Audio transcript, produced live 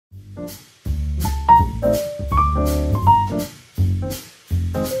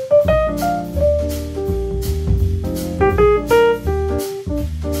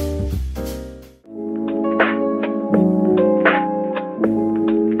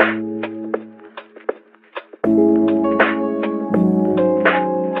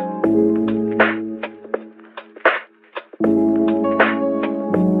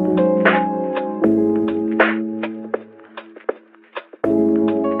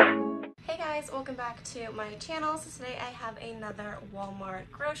Welcome back to my channel. So today I have another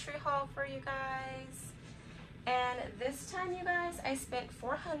Walmart grocery haul for you guys, and this time, you guys, I spent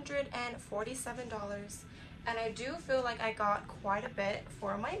 $447, and I do feel like I got quite a bit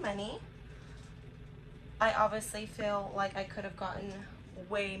for my money. I obviously feel like I could have gotten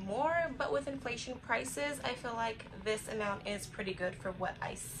way more, but with inflation prices, I feel like this amount is pretty good for what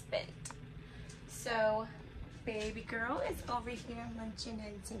I spent. So baby girl is over here munching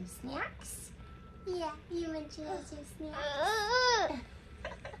on some snacks. Yeah, you mentioned some snacks.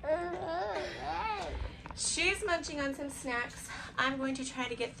 She's munching on some snacks. I'm going to try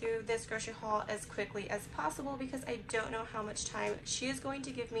to get through this grocery haul as quickly as possible because I don't know how much time she is going to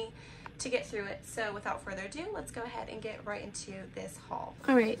give me to get through it. So without further ado, let's go ahead and get right into this haul.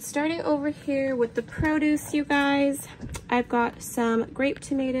 All right, starting over here with the produce, you guys. I've got some grape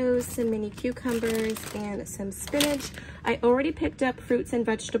tomatoes, some mini cucumbers, and some spinach. I already picked up fruits and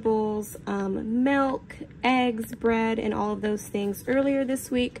vegetables, milk, eggs, bread, and all of those things earlier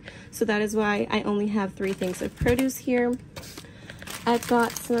this week. So that is why I only have 3 things of produce here. I've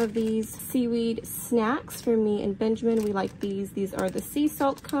got some of these seaweed snacks for me and Benjamin. We like these. These are the sea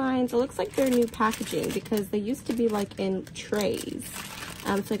salt kinds. It looks like they're new packaging because they used to be like in trays.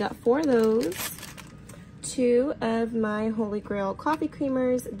 So I got 4 of those. 2 of my Holy Grail coffee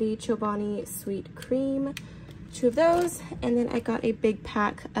creamers, the Chobani Sweet Cream. 2 of those. And then I got a big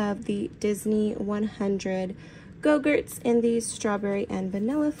pack of the Disney 100 Go-Gurts in the strawberry and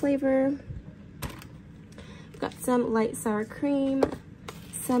vanilla flavor. Got some light sour cream,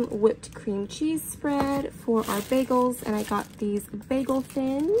 some whipped cream cheese spread for our bagels, and I got these bagel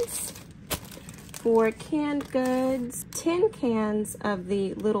thins. For canned goods, 10 cans of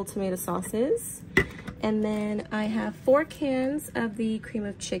the little tomato sauces, and then I have 4 cans of the cream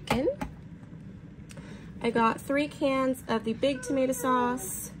of chicken. I got 3 cans of the big tomato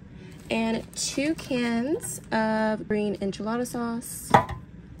sauce and 2 cans of green enchilada sauce.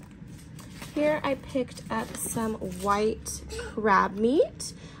 Here I picked up some white crab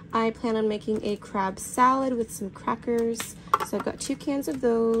meat. I plan on making a crab salad with some crackers. So I've got 2 cans of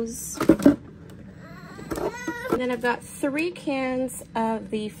those. And then I've got 3 cans of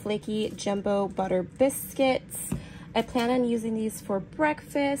the flaky jumbo butter biscuits. I plan on using these for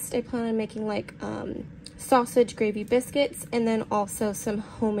breakfast. I plan on making like sausage gravy biscuits and then also some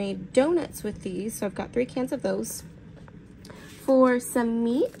homemade donuts with these. So I've got 3 cans of those. For some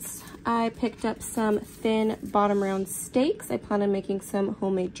meats, I picked up some thin bottom round steaks. I plan on making some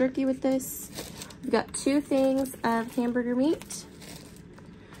homemade jerky with this. We've got 2 things of hamburger meat.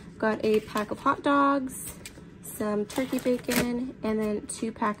 Got a pack of hot dogs, some turkey bacon, and then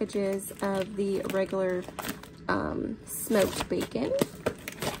 2 packages of the regular smoked bacon.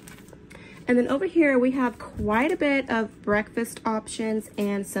 And then over here we have quite a bit of breakfast options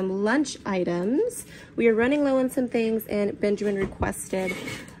and some lunch items. We are running low on some things, and Benjamin requested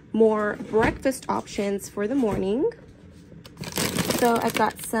more breakfast options for the morning. So I've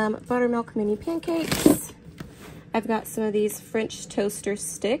got some buttermilk mini pancakes. I've got some of these French toaster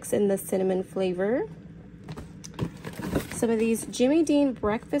sticks in the cinnamon flavor. Some of these Jimmy Dean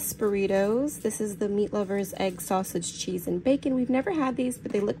breakfast burritos. This is the Meat Lovers egg, sausage, cheese, and bacon. We've never had these,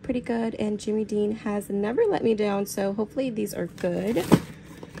 but they look pretty good, and Jimmy Dean has never let me down, so hopefully these are good.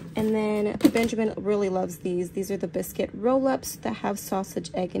 And then Benjamin really loves these. These are the biscuit roll-ups that have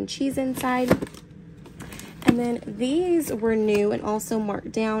sausage, egg, and cheese inside. And then these were new and also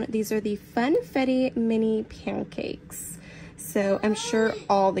marked down. These are the Funfetti mini pancakes. So I'm sure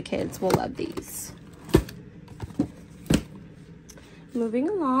all the kids will love these. Moving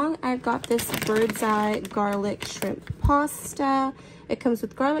along, I've got this Bird's Eye garlic shrimp pasta. It comes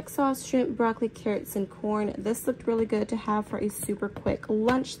with garlic sauce, shrimp, broccoli, carrots, and corn. This looked really good to have for a super quick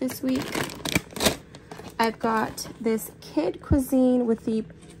lunch this week. I've got this kid cuisine with the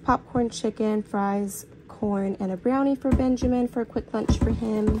popcorn chicken, fries, corn, and a brownie for Benjamin for a quick lunch for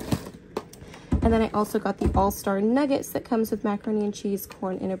him. And then I also got the all-star nuggets that comes with macaroni and cheese,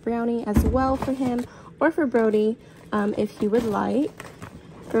 corn, and a brownie as well for him, or for Brody if he would like.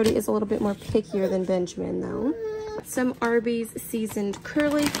 Brody is a little bit more pickier than Benjamin though. Some Arby's seasoned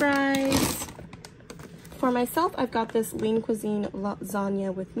curly fries. For myself, I've got this Lean Cuisine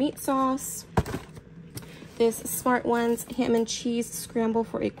lasagna with meat sauce. This Smart Ones ham and cheese scramble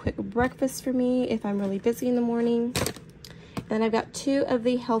for a quick breakfast for me if I'm really busy in the morning. And I've got 2 of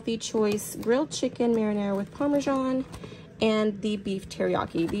the Healthy Choice grilled chicken marinara with Parmesan and the beef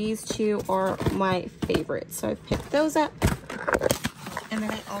teriyaki. These 2 are my favorites, so I picked those up. And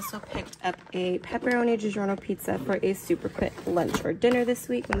then I also picked up a pepperoni DiGiorno pizza for a super quick lunch or dinner this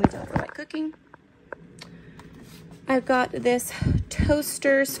week when we don't feel like cooking. I've got this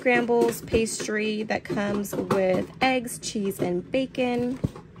toaster scrambles pastry that comes with eggs, cheese, and bacon.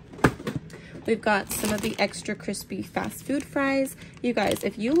 We've got some of the extra crispy fast food fries. You guys,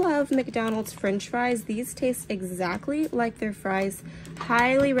 if you love McDonald's French fries, these taste exactly like their fries.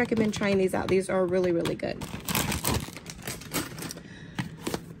 Highly recommend trying these out. These are really, really good.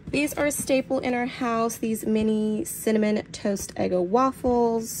 These are a staple in our house, these mini cinnamon toast Eggo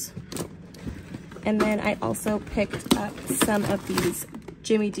waffles. And then I also picked up some of these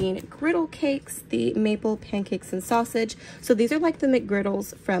Jimmy Dean griddle cakes, the maple pancakes and sausage. So these are like the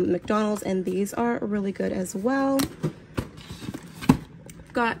McGriddles from McDonald's, and these are really good as well.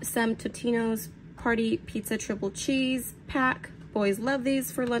 Got some Totino's Party Pizza Triple Cheese Pack. Boys love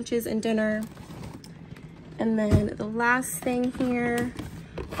these for lunches and dinner. And then the last thing here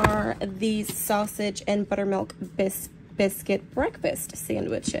are these sausage and buttermilk biscuit breakfast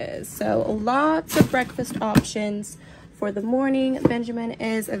sandwiches. So lots of breakfast options for the morning. Benjamin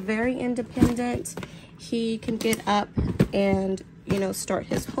is very independent. He can get up and, you know, start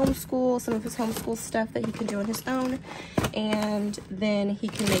his homeschool, some of his homeschool stuff that he can do on his own. And then he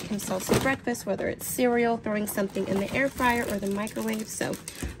can make himself some breakfast, whether it's cereal, throwing something in the air fryer or the microwave. So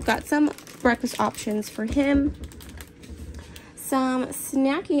I've got some breakfast options for him. Some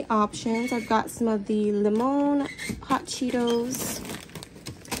snacky options. I've got some of the lemon hot Cheetos.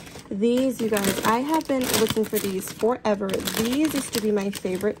 These, you guys, I have been looking for these forever. These used to be my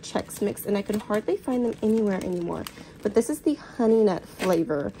favorite Chex Mix, and I could hardly find them anywhere anymore. But this is the honey nut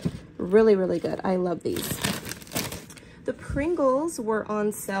flavor. Really, really good. I love these. The Pringles were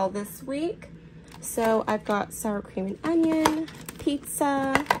on sale this week. So I've got sour cream and onion,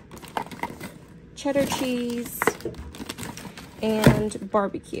 pizza, cheddar cheese, and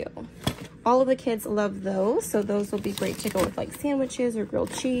barbecue. All of the kids love those, so those will be great to go with like sandwiches or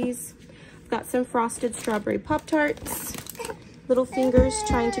grilled cheese. I've got some frosted strawberry Pop-Tarts. Little fingers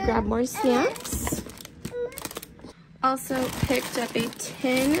trying to grab more snacks. Also picked up a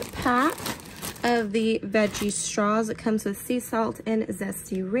 10-pack of the veggie straws. It comes with sea salt and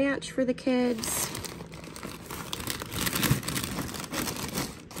zesty ranch for the kids.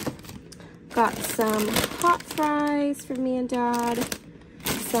 Got some hot fries for me and Dad,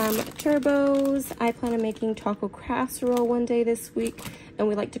 some turbos. I plan on making taco casserole one day this week, and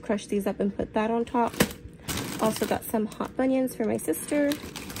we like to crush these up and put that on top. Also got some hot bunions for my sister.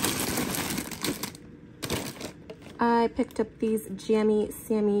 I picked up these Jammy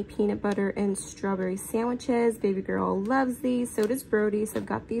Sammy peanut butter and strawberry sandwiches. Baby girl loves these, so does Brody, so I've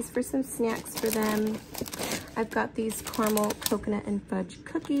got these for some snacks for them. I've got these caramel coconut and fudge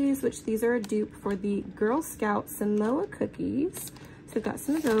cookies, which these are a dupe for the Girl Scout Samoa cookies. So I've got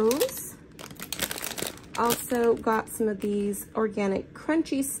some of those. Also got some of these organic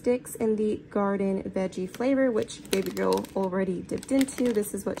crunchy sticks in the garden veggie flavor, which baby girl already dipped into.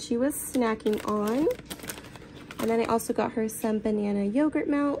 This is what she was snacking on. And then I also got her some banana yogurt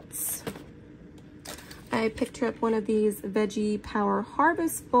melts. I picked her up one of these Veggie Power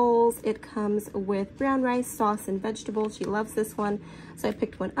Harvest bowls. It comes with brown rice, sauce, and vegetables. She loves this one, so I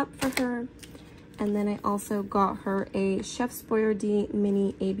picked one up for her. And then I also got her a Chef's Boyardee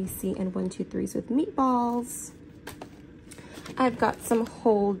mini ABC and 1, 2, 3s with meatballs. I've got some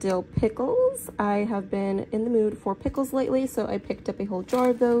whole dill pickles. I have been in the mood for pickles lately, so I picked up a whole jar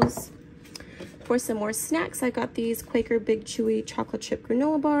of those. For some more snacks, I got these Quaker Big Chewy chocolate chip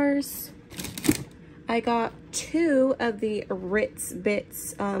granola bars. I got 2 of the Ritz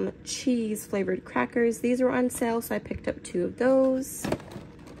Bits cheese flavored crackers. These were on sale, so I picked up 2 of those.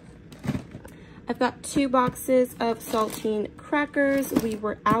 I've got 2 boxes of saltine crackers. We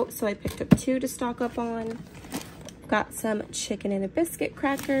were out, so I picked up 2 to stock up on. Got some chicken and a biscuit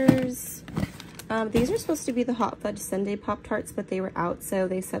crackers. These are supposed to be the Hot Fudge Sundae Pop-Tarts, but they were out, so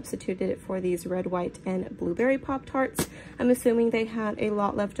they substituted it for these red, white, and blueberry Pop-Tarts. I'm assuming they had a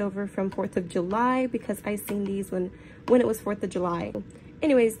lot left over from 4th of July because I seen these when it was 4th of July.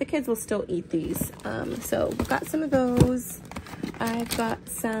 Anyways, the kids will still eat these. So got some of those. I've got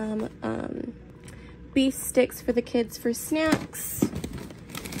some beef sticks for the kids for snacks.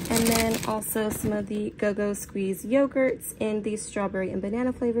 And then also some of the Go-Go Squeeze yogurts in these strawberry and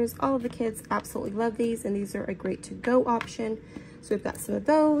banana flavors. All of the kids absolutely love these, and these are a great to-go option. So we've got some of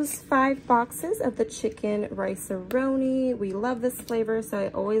those. 5 boxes of the chicken rice-a-roni. We love this flavor, so I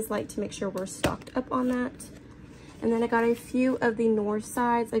always like to make sure we're stocked up on that. And then I got a few of the North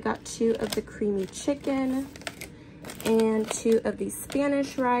Sides. I got 2 of the creamy chicken and 2 of the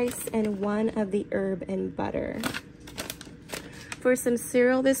Spanish rice and 1 of the herb and butter. For some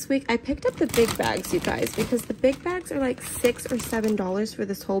cereal this week, I picked up the big bags, you guys, because the big bags are like $6 or $7 for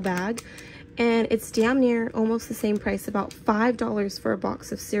this whole bag. And it's damn near almost the same price, about $5 for a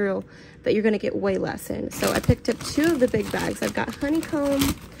box of cereal that you're gonna get way less in. So I picked up 2 of the big bags. I've got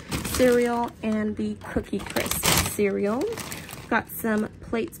honeycomb cereal and the Cookie Crisp cereal. Got some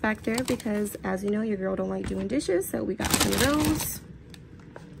plates back there because, as you know, your girl don't like doing dishes, so we got some of those.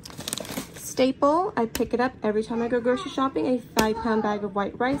 Staple, I pick it up every time I go grocery shopping, a 5-pound bag of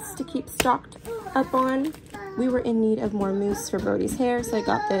white rice to keep stocked up on. We were in need of more mousse for Brody's hair, so I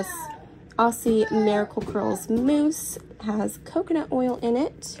got this Aussie Miracle Curls mousse. It has coconut oil in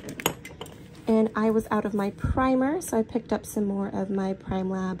it. And I was out of my primer, so I picked up some more of my Prime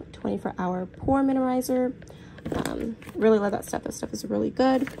Lab 24-hour pore minimizer. Really love that stuff. That stuff is really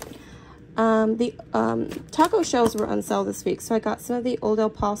good. The taco shells were on sale this week, so I got some of the Old El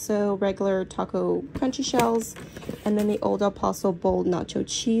Paso regular taco crunchy shells, and then the Old El Paso bold nacho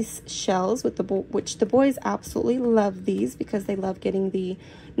cheese shells, with which the boys absolutely love these because they love getting the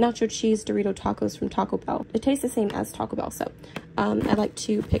nacho cheese Dorito tacos from Taco Bell. It tastes the same as Taco Bell, so I like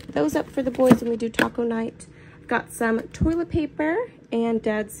to pick those up for the boys when we do taco night. I've got some toilet paper and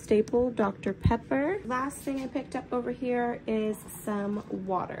Dad's staple, Dr. Pepper. Last thing I picked up over here is some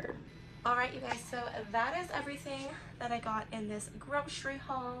water. All right, you guys, so that is everything that I got in this grocery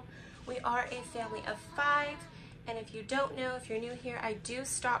haul. We are a family of 5, and if you don't know, if you're new here, I do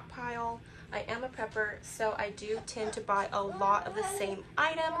stockpile. I am a prepper, so I do tend to buy a lot of the same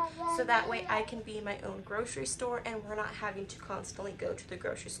item, so that way I can be my own grocery store and we're not having to constantly go to the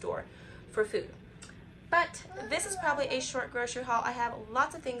grocery store for food. But this is probably a short grocery haul. I have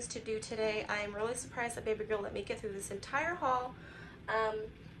lots of things to do today. I am really surprised that baby girl let me get through this entire haul.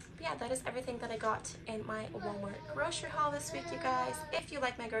 Yeah, that is everything that I got in my Walmart grocery haul this week, you guys. If you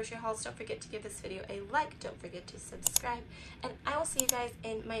like my grocery hauls, don't forget to give this video a like. Don't forget to subscribe. And I will see you guys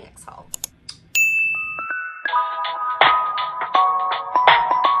in my next haul.